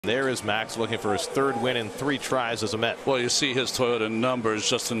There is Max looking for his third win in 3 tries as a Met. Well, you see his Toyota numbers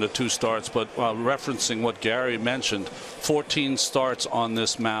just in the 2 starts, but referencing what Gary mentioned, 14 starts on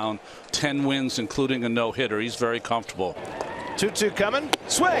this mound, 10 wins, including a no-hitter. He's very comfortable. 2-2 coming.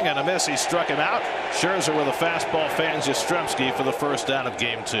 Swing and a miss. He struck him out. Scherzer with a fastball fans Yastrzemski for the first out of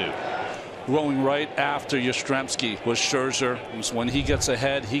game 2. Rolling right after Yastrzemski was Scherzer. When he gets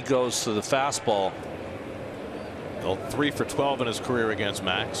ahead, he goes to the fastball. 3 for 12 in his career against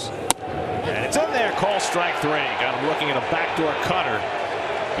Max. And it's in there. Call strike 3. Got him looking at a backdoor cutter.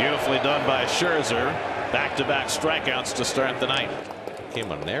 Beautifully done by Scherzer. Back-to-back strikeouts to start the night.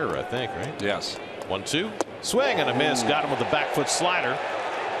 Came on an error, I think, right? Yes. 1-2. Swing and a miss. Got him with the back foot slider.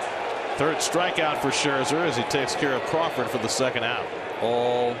 Third strikeout for Scherzer as he takes care of Crawford for the second out.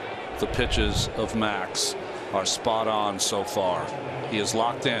 All the pitches of Max are spot on so far. He is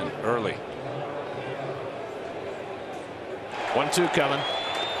locked in early. 1-2 coming.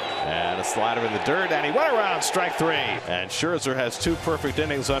 And a slider in the dirt, and he went around. Strike 3. And Scherzer has 2 perfect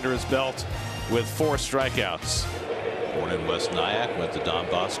innings under his belt with 4 strikeouts. Born in West Nyack, went to Don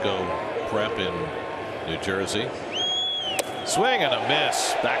Bosco Prep in New Jersey. Swing and a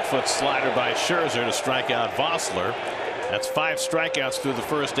miss. Back foot slider by Scherzer to strike out Vossler. That's 5 strikeouts through the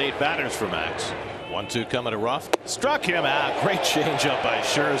first 8 batters for Max. 1-2 coming to rough. Struck him out. Great changeup by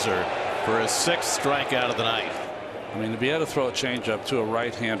Scherzer for his 6th strikeout of the night. I mean, to be able to throw a changeup to a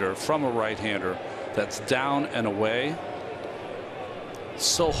right-hander from a right-hander that's down and away, it's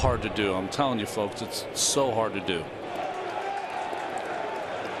so hard to do. I'm telling you, folks, it's so hard to do.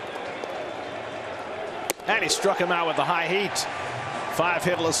 And he struck him out with the high heat. 5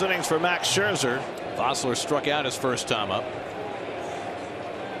 hitless innings for Max Scherzer. Vossler struck out his first time up.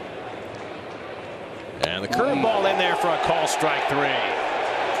 And the curveball in there for a call strike 3.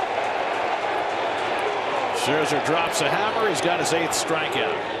 Scherzer drops a hammer. He's got his 8th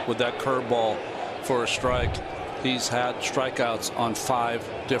strikeout. With that curveball for a strike, he's had strikeouts on 5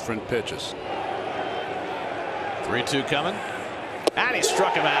 different pitches. 3-2 coming. And he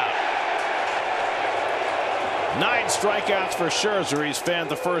struck him out. 9 strikeouts for Scherzer. He's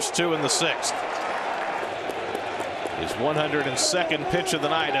fanned the first 2 in the 6th. His 102nd pitch of the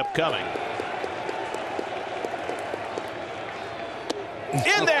night upcoming.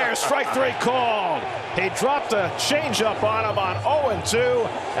 In there, strike 3 called. He dropped a changeup on him on 0-2,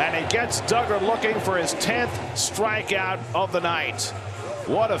 and he gets Duggar looking for his 10th strikeout of the night.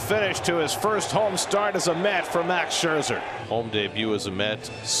 What a finish to his first home start as a Met for Max Scherzer. Home debut as a Met,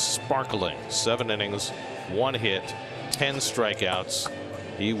 sparkling. 7 innings, 1 hit, 10 strikeouts.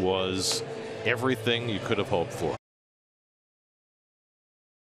 He was everything you could have hoped for.